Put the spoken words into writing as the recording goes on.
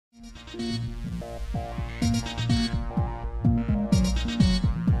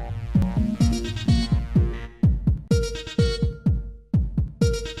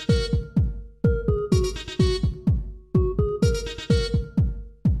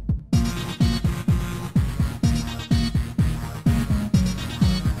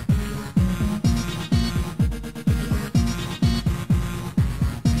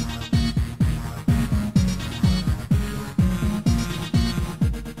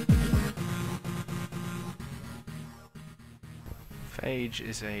Phage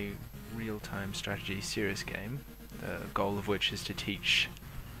is a real-time strategy serious game, the goal of which is to teach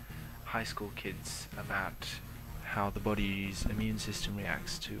high school kids about how the body's immune system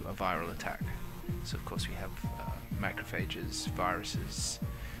reacts to a viral attack. So of course we have macrophages, viruses,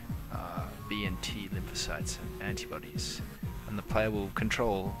 B and T lymphocytes and antibodies, and the player will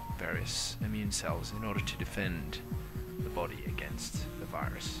control various immune cells in order to defend the body against the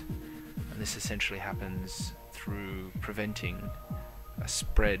virus. And this essentially happens through preventing a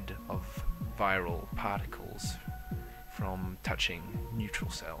spread of viral particles from touching neutral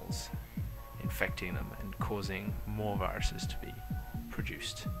cells, infecting them and causing more viruses to be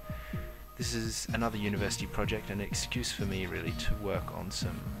produced. This is another university project and an excuse for me really to work on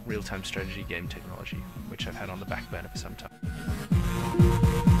some real-time strategy game technology, which I've had on the back burner for some time.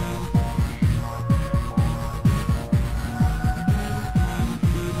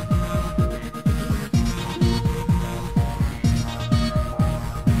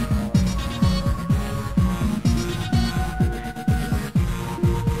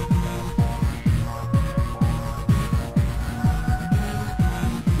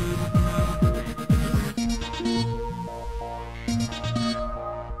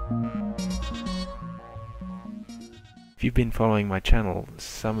 If you've been following my channel,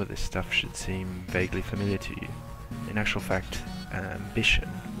 some of this stuff should seem vaguely familiar to you. In actual fact, Ambition,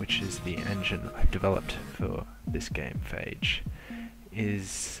 which is the engine I've developed for this game, Phage,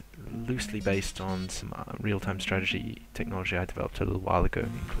 is loosely based on some real-time strategy technology I developed a little while ago,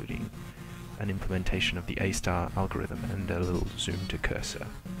 including an implementation of the A-star algorithm and a little zoom to cursor.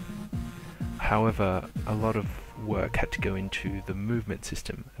 However, a lot of work had to go into the movement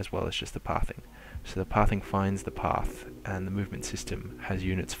system as well as just the pathing. So the pathing finds the path, and the movement system has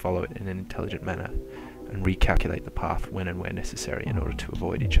units follow it in an intelligent manner and recalculate the path when and where necessary in order to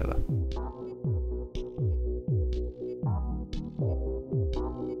avoid each other.